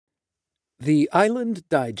The Island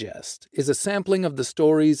Digest is a sampling of the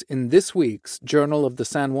stories in this week's Journal of the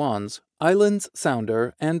San Juans, Islands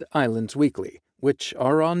Sounder, and Islands Weekly, which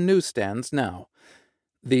are on newsstands now.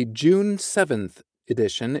 The June 7th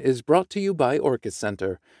edition is brought to you by Orchis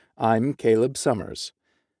Center. I'm Caleb Summers.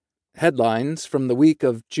 Headlines from the week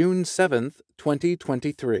of June 7th,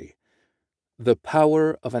 2023. The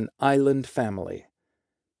Power of an Island Family.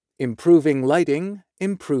 Improving Lighting,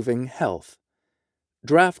 Improving Health.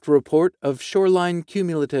 Draft report of Shoreline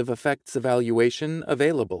Cumulative Effects Evaluation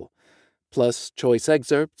available, plus choice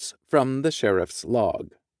excerpts from the sheriff's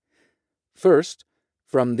log. First,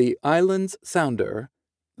 from the Islands Sounder,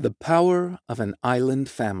 The Power of an Island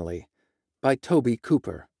Family, by Toby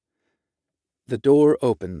Cooper. The door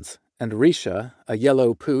opens, and Risha, a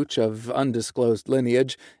yellow pooch of undisclosed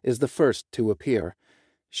lineage, is the first to appear.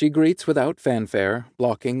 She greets without fanfare,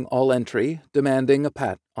 blocking all entry, demanding a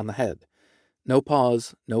pat on the head. No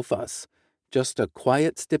pause, no fuss, just a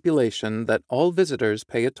quiet stipulation that all visitors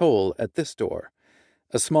pay a toll at this door.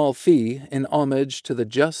 A small fee in homage to the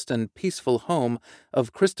just and peaceful home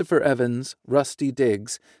of Christopher Evans, Rusty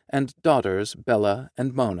Diggs, and daughters Bella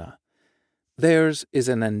and Mona. Theirs is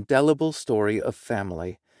an indelible story of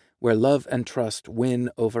family, where love and trust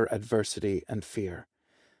win over adversity and fear.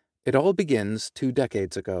 It all begins 2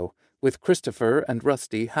 decades ago, with Christopher and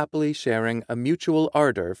Rusty happily sharing a mutual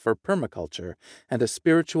ardor for permaculture and a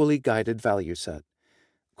spiritually guided value set.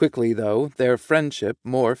 Quickly, though, their friendship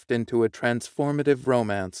morphed into a transformative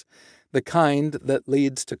romance, the kind that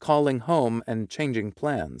leads to calling home and changing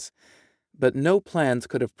plans. But no plans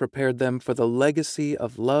could have prepared them for the legacy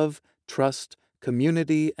of love, trust,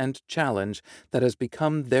 community, and challenge that has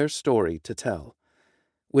become their story to tell.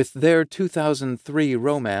 With their 2003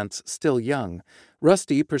 romance still young,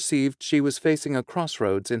 Rusty perceived she was facing a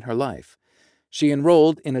crossroads in her life. She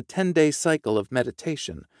enrolled in a 10-day cycle of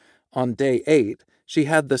meditation. On day 8, she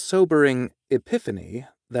had the sobering epiphany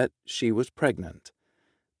that she was pregnant.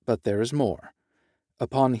 But there is more.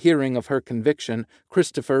 Upon hearing of her conviction,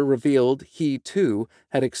 Christopher revealed he, too,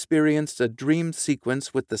 had experienced a dream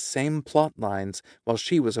sequence with the same plot lines while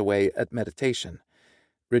she was away at meditation.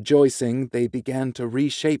 Rejoicing, they began to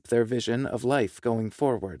reshape their vision of life going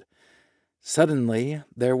forward. Suddenly,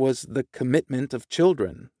 there was the commitment of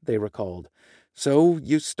children, they recalled. So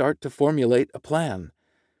you start to formulate a plan.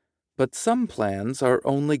 But some plans are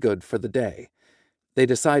only good for the day. They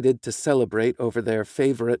decided to celebrate over their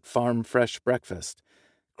favorite farm-fresh breakfast.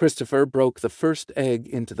 Christopher broke the first egg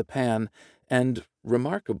into the pan, and,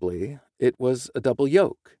 remarkably, it was a double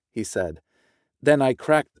yolk, he said. Then I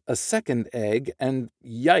cracked a second egg, and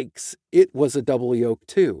yikes, it was a double yolk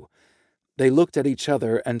too. They looked at each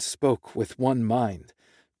other and spoke with one mind.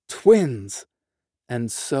 Twins!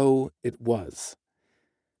 And so it was.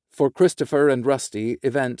 For Christopher and Rusty,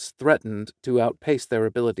 events threatened to outpace their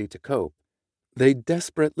ability to cope. They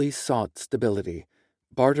desperately sought stability.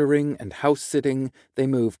 Bartering and house-sitting, they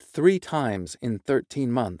moved 3 times in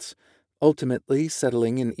 13 months, ultimately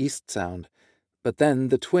settling in East Sound. But then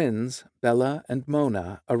the twins, Bella and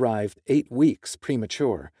Mona, arrived 8 weeks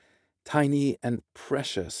premature, tiny and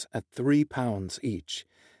precious at 3 pounds each,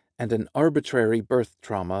 and an arbitrary birth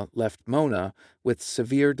trauma left Mona with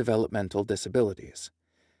severe developmental disabilities.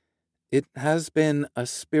 It has been a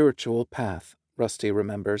spiritual path, Rusty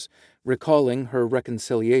remembers, recalling her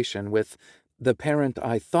reconciliation with the parent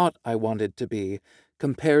I thought I wanted to be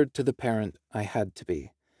compared to the parent I had to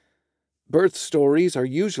be. Birth stories are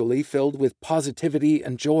usually filled with positivity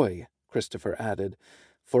and joy, Christopher added.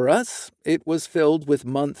 For us, it was filled with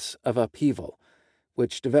months of upheaval,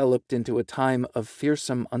 which developed into a time of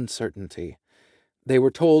fearsome uncertainty. They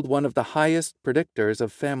were told one of the highest predictors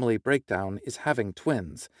of family breakdown is having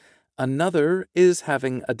twins. Another is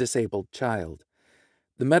having a disabled child.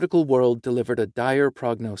 The medical world delivered a dire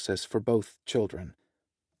prognosis for both children.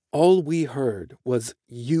 All we heard was,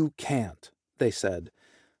 "You can't," they said.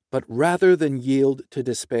 But rather than yield to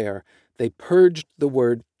despair, they purged the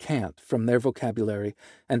word can't from their vocabulary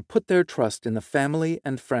and put their trust in the family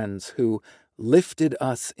and friends who lifted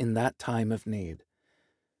us in that time of need.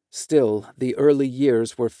 Still, the early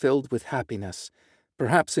years were filled with happiness,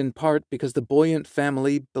 perhaps in part because the buoyant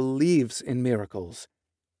family believes in miracles.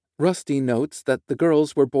 Rusty notes that the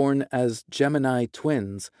girls were born as Gemini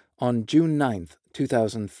twins on June 9th,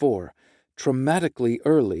 2004, traumatically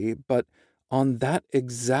early, but on that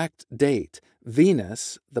exact date,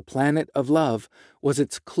 Venus, the planet of love, was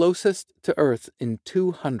its closest to Earth in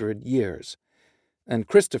 200 years. And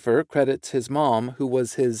Christopher credits his mom, who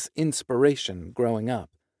was his inspiration growing up.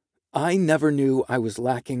 I never knew I was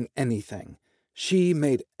lacking anything. She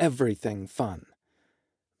made everything fun.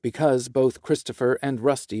 Because both Christopher and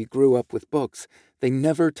Rusty grew up with books, they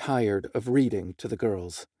never tired of reading to the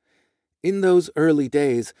girls. "In those early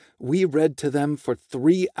days, we read to them for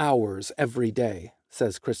 3 hours every day,"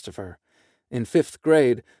 says Christopher. In 5th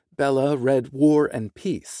grade, Bella read War and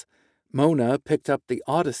Peace. Mona picked up the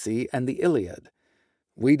Odyssey and the Iliad.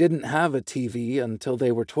 "We didn't have a TV until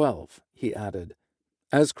they were 12, he added.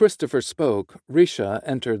 As Christopher spoke, Risha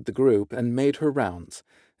entered the group and made her rounds,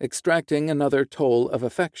 extracting another toll of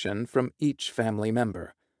affection from each family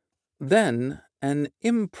member. Then, an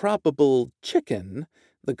improbable chicken,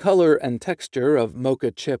 the color and texture of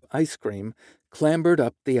mocha chip ice cream, clambered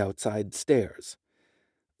up the outside stairs.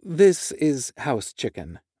 "This is house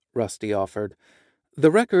chicken," Rusty offered.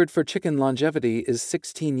 "The record for chicken longevity is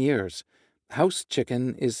 16 years. House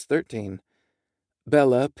chicken is 13.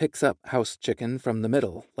 Bella picks up house chicken from the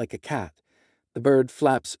middle, like a cat. The bird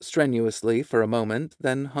flaps strenuously for a moment,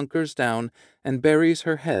 then hunkers down and buries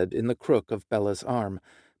her head in the crook of Bella's arm,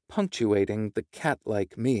 punctuating the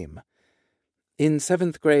cat-like meme. "In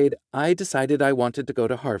 7th grade, I decided I wanted to go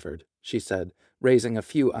to Harvard," she said, raising a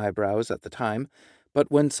few eyebrows at the time,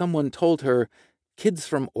 but when someone told her, "Kids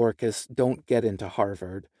from Orcus don't get into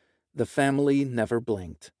Harvard," the family never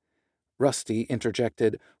blinked. Rusty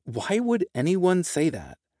interjected, "Why would anyone say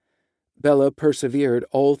that?" Bella persevered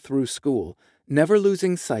all through school, never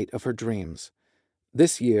losing sight of her dreams.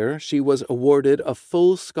 This year, she was awarded a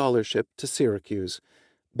full scholarship to Syracuse,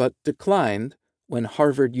 but declined when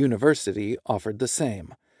Harvard University offered the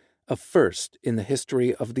same, a first in the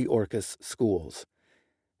history of the Orcus schools.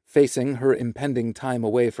 Facing her impending time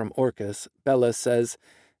away from Orcus, Bella says,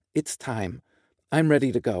 "It's time. I'm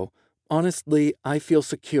ready to go. Honestly, I feel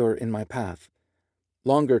secure in my path."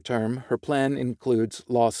 Longer term, her plan includes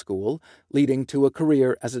law school, leading to a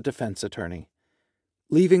career as a defense attorney.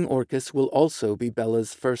 Leaving Orcus will also be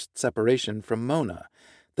Bella's first separation from Mona,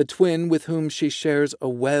 the twin with whom she shares a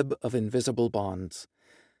web of invisible bonds.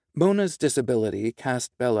 Mona's disability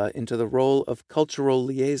cast Bella into the role of cultural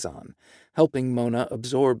liaison, helping Mona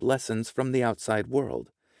absorb lessons from the outside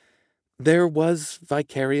world. "There was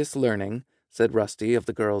vicarious learning," said Rusty of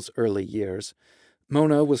the girls' early years.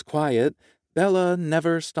 "Mona was quiet. Bella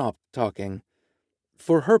never stopped talking."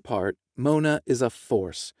 For her part, Mona is a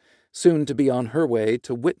force, soon to be on her way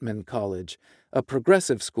to Whitman College, a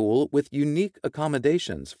progressive school with unique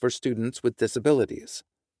accommodations for students with disabilities.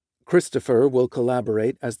 Christopher will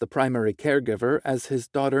collaborate as the primary caregiver as his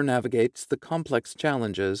daughter navigates the complex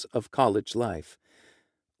challenges of college life.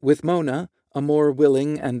 With Mona, a more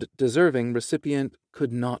willing and deserving recipient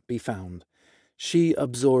could not be found. She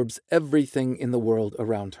absorbs everything in the world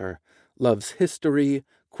around her, loves history,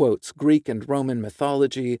 quotes Greek and Roman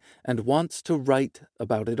mythology, and wants to write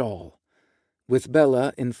about it all. With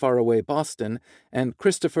Bella in faraway Boston and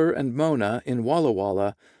Christopher and Mona in Walla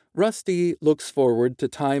Walla, Rusty looks forward to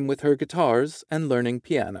time with her guitars and learning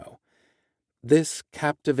piano. This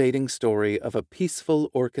captivating story of a peaceful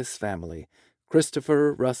Orcus family,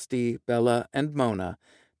 Christopher, Rusty, Bella, and Mona,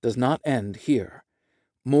 does not end here.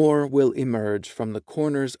 More will emerge from the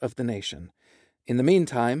corners of the nation. In the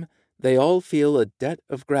meantime, they all feel a debt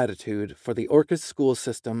of gratitude for the Orcus school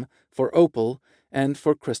system, for Opal, and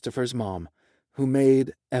for Christopher's mom, who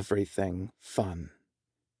made everything fun.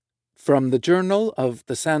 From the Journal of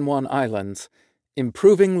the San Juan Islands,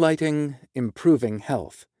 Improving Lighting, Improving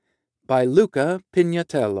Health, by Luca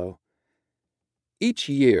Pignatello. Each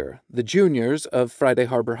year, the juniors of Friday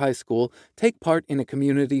Harbor High School take part in a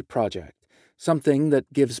community project, something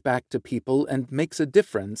that gives back to people and makes a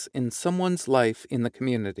difference in someone's life in the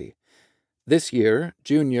community. This year,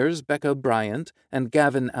 juniors Becca Bryant and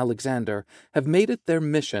Gavin Alexander have made it their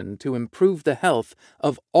mission to improve the health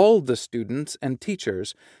of all the students and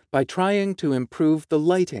teachers by trying to improve the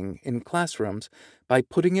lighting in classrooms by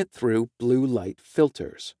putting it through blue light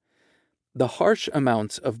filters. The harsh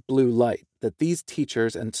amounts of blue light that these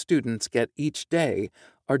teachers and students get each day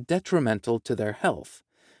are detrimental to their health.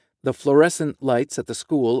 The fluorescent lights at the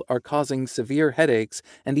school are causing severe headaches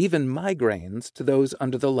and even migraines to those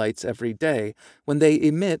under the lights every day when they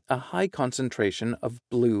emit a high concentration of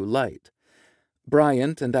blue light.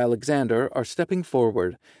 Bryant and Alexander are stepping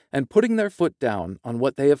forward and putting their foot down on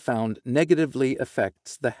what they have found negatively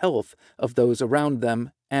affects the health of those around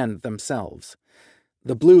them and themselves.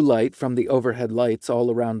 The blue light from the overhead lights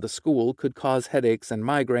all around the school could cause headaches and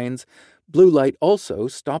migraines. Blue light also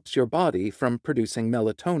stops your body from producing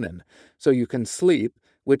melatonin, so you can sleep,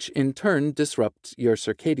 which in turn disrupts your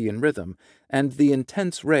circadian rhythm, and the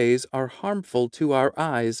intense rays are harmful to our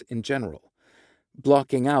eyes in general.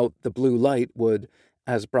 Blocking out the blue light would,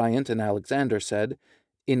 as Bryant and Alexander said,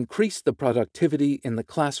 increase the productivity in the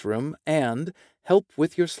classroom, and help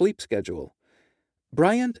with your sleep schedule.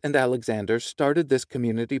 Bryant and Alexander started this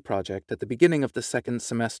community project at the beginning of the second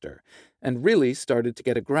semester and really started to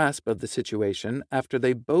get a grasp of the situation after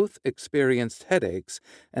they both experienced headaches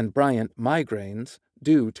and Bryant migraines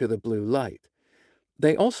due to the blue light.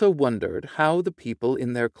 They also wondered how the people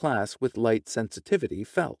in their class with light sensitivity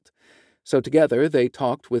felt. So together they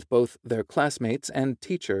talked with both their classmates and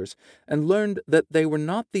teachers and learned that they were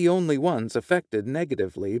not the only ones affected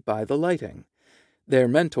negatively by the lighting. Their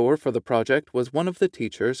mentor for the project was one of the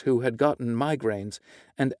teachers who had gotten migraines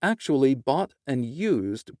and actually bought and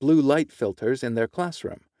used blue light filters in their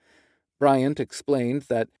classroom. Bryant explained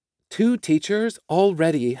that 2 teachers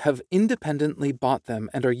already have independently bought them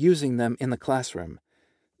and are using them in the classroom,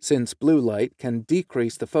 since blue light can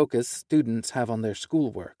decrease the focus students have on their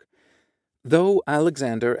schoolwork. Though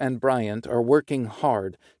Alexander and Bryant are working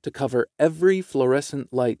hard to cover every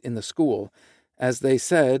fluorescent light in the school, as they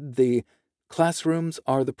said, the classrooms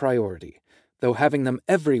are the priority, though having them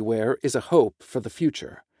everywhere is a hope for the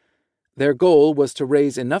future. Their goal was to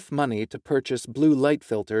raise enough money to purchase blue light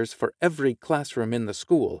filters for every classroom in the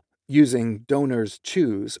school, using Donors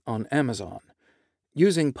Choose on Amazon.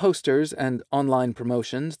 Using posters and online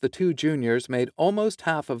promotions, the 2 juniors made almost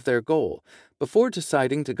half of their goal before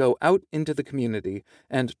deciding to go out into the community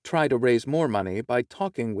and try to raise more money by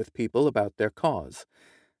talking with people about their cause.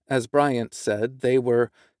 As Bryant said, they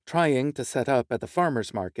were trying to set up at the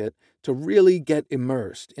farmers market to really get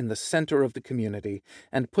immersed in the center of the community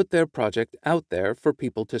and put their project out there for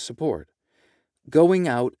people to support. Going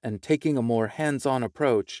out and taking a more hands-on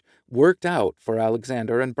approach worked out for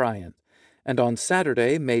Alexander and Bryant, and on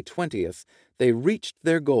Saturday, May 20th, they reached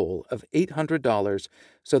their goal of $800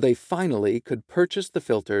 so they finally could purchase the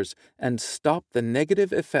filters and stop the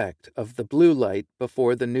negative effect of the blue light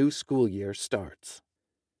before the new school year starts.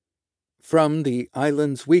 From the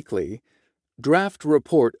Islands Weekly, Draft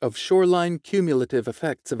Report of Shoreline Cumulative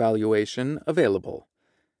Effects Evaluation available.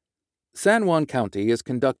 San Juan County is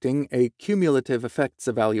conducting a cumulative effects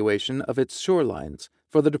evaluation of its shorelines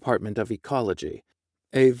for the Department of Ecology.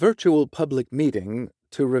 A virtual public meeting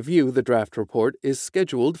to review the draft report is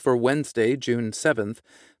scheduled for Wednesday, June 7th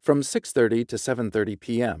from 6:30 to 7:30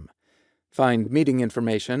 p.m. Find meeting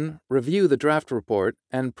information, review the draft report,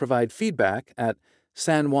 and provide feedback at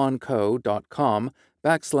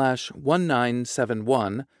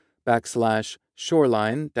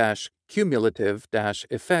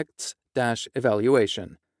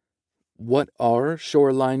What are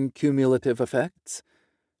shoreline cumulative effects?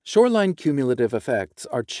 Shoreline cumulative effects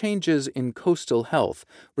are changes in coastal health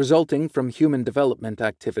resulting from human development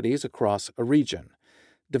activities across a region.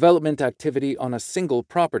 Development activity on a single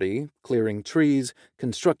property, clearing trees,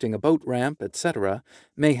 constructing a boat ramp, etc.,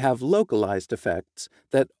 may have localized effects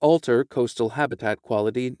that alter coastal habitat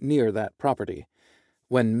quality near that property.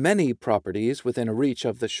 When many properties within a reach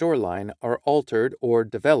of the shoreline are altered or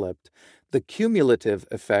developed, the cumulative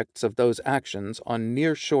effects of those actions on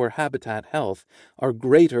near-shore habitat health are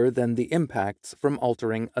greater than the impacts from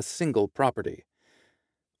altering a single property.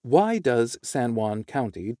 Why does San Juan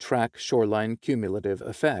County track shoreline cumulative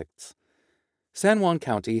effects? San Juan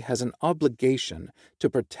County has an obligation to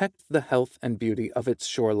protect the health and beauty of its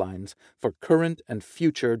shorelines for current and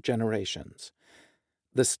future generations.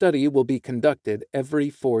 The study will be conducted every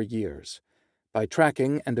 4 years. By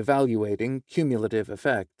tracking and evaluating cumulative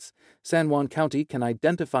effects, San Juan County can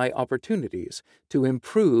identify opportunities to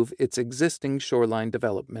improve its existing shoreline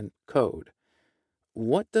development code.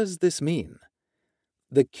 What does this mean?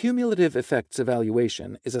 The Cumulative Effects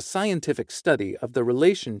Evaluation is a scientific study of the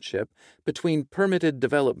relationship between permitted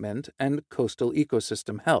development and coastal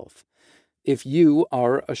ecosystem health. If you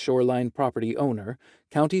are a shoreline property owner,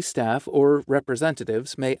 county staff or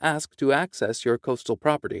representatives may ask to access your coastal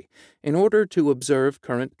property in order to observe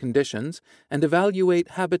current conditions and evaluate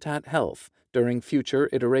habitat health during future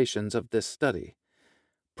iterations of this study.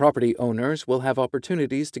 Property owners will have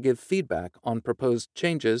opportunities to give feedback on proposed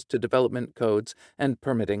changes to development codes and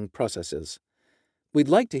permitting processes. We'd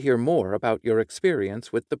like to hear more about your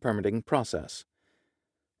experience with the permitting process.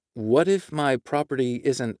 What if my property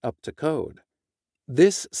isn't up to code?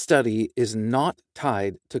 This study is not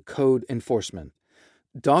tied to code enforcement.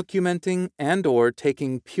 Documenting and/or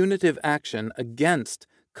taking punitive action against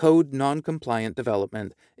code non-compliant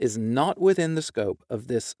development is not within the scope of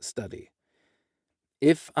this study.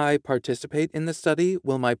 If I participate in the study,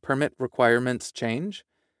 will my permit requirements change?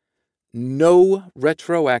 No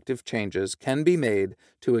retroactive changes can be made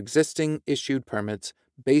to existing issued permits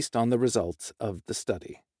based on the results of the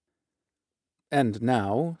study. And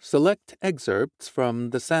now, select excerpts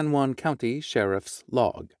from the San Juan County Sheriff's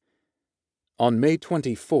log. On May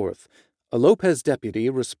 24th, a Lopez deputy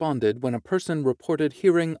responded when a person reported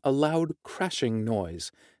hearing a loud crashing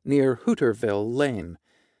noise near Hooterville Lane.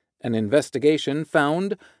 An investigation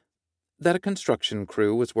found that a construction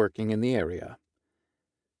crew was working in the area.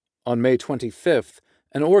 On May 25th,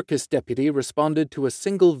 an Orcas deputy responded to a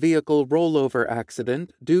single-vehicle rollover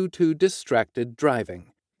accident due to distracted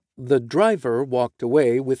driving. The driver walked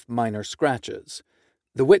away with minor scratches.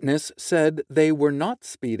 The witness said they were not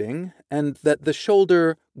speeding and that the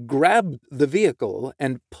shoulder grabbed the vehicle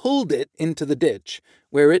and pulled it into the ditch,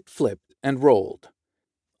 where it flipped and rolled.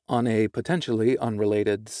 On a potentially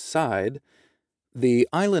unrelated side, the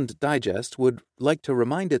Island Digest would like to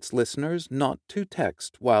remind its listeners not to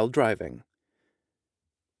text while driving.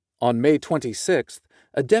 On May 26th,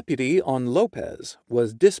 a deputy on Lopez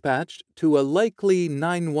was dispatched to a likely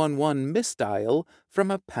 911 misdial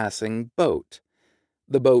from a passing boat.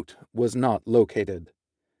 The boat was not located.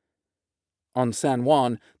 On San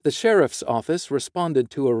Juan, the sheriff's office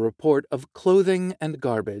responded to a report of clothing and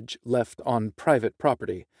garbage left on private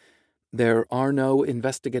property. There are no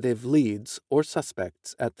investigative leads or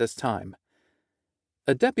suspects at this time.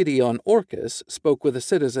 A deputy on Orcas spoke with a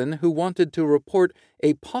citizen who wanted to report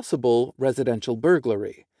a possible residential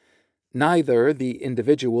burglary. Neither the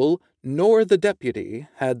individual nor the deputy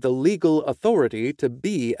had the legal authority to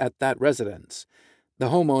be at that residence. The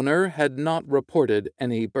homeowner had not reported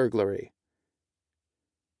any burglary.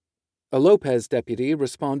 A Lopez deputy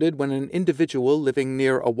responded when an individual living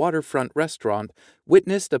near a waterfront restaurant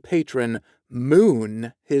witnessed a patron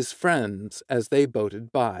moon his friends as they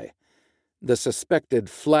boated by. The suspected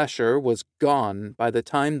flasher was gone by the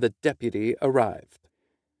time the deputy arrived.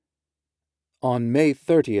 On May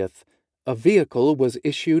 30th, a vehicle was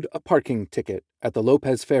issued a parking ticket at the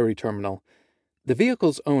Lopez Ferry Terminal. The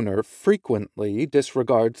vehicle's owner frequently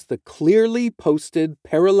disregards the clearly posted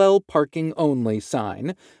parallel parking only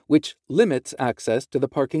sign, which limits access to the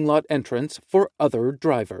parking lot entrance for other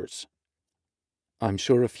drivers. I'm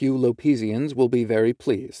sure a few Lopesians will be very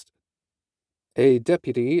pleased. A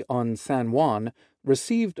deputy on San Juan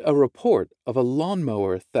received a report of a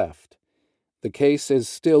lawnmower theft. The case is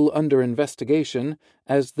still under investigation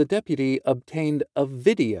as the deputy obtained a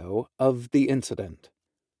video of the incident.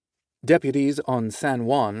 Deputies on San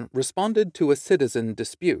Juan responded to a citizen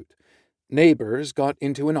dispute. Neighbors got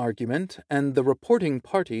into an argument, and the reporting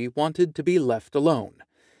party wanted to be left alone.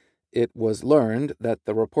 It was learned that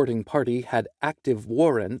the reporting party had active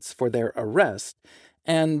warrants for their arrest,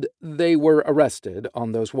 and they were arrested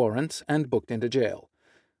on those warrants and booked into jail,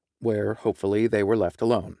 where hopefully they were left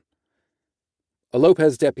alone. A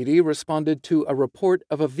Lopez deputy responded to a report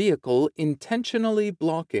of a vehicle intentionally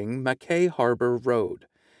blocking McKay Harbor Road.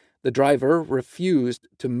 The driver refused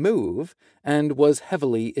to move and was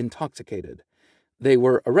heavily intoxicated. They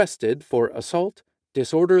were arrested for assault,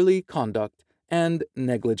 disorderly conduct, and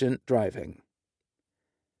negligent driving.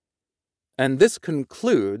 And this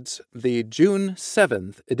concludes the June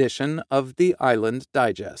 7th edition of the Island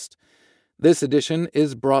Digest. This edition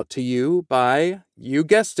is brought to you by, you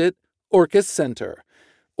guessed it, Orcas Center.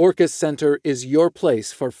 Orcas Center is your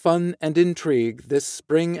place for fun and intrigue this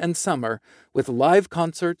spring and summer with live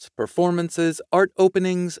concerts, performances, art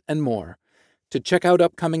openings, and more. To check out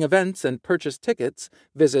upcoming events and purchase tickets,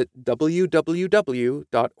 visit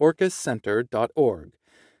www.orcascenter.org.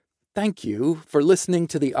 Thank you for listening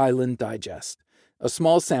to the Island Digest, a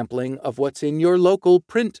small sampling of what's in your local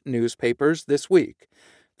print newspapers this week.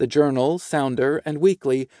 The Journal, Sounder, and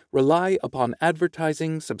Weekly rely upon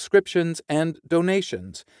advertising, subscriptions, and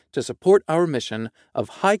donations to support our mission of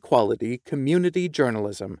high-quality community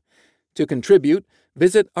journalism. To contribute,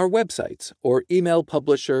 visit our websites or email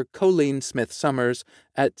publisher Colleen Smith Summers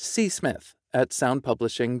at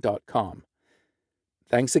csmith@soundpublishing.com.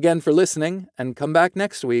 Thanks again for listening, and come back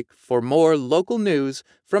next week for more local news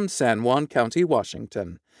from San Juan County,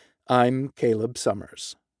 Washington. I'm Caleb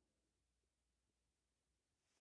Summers.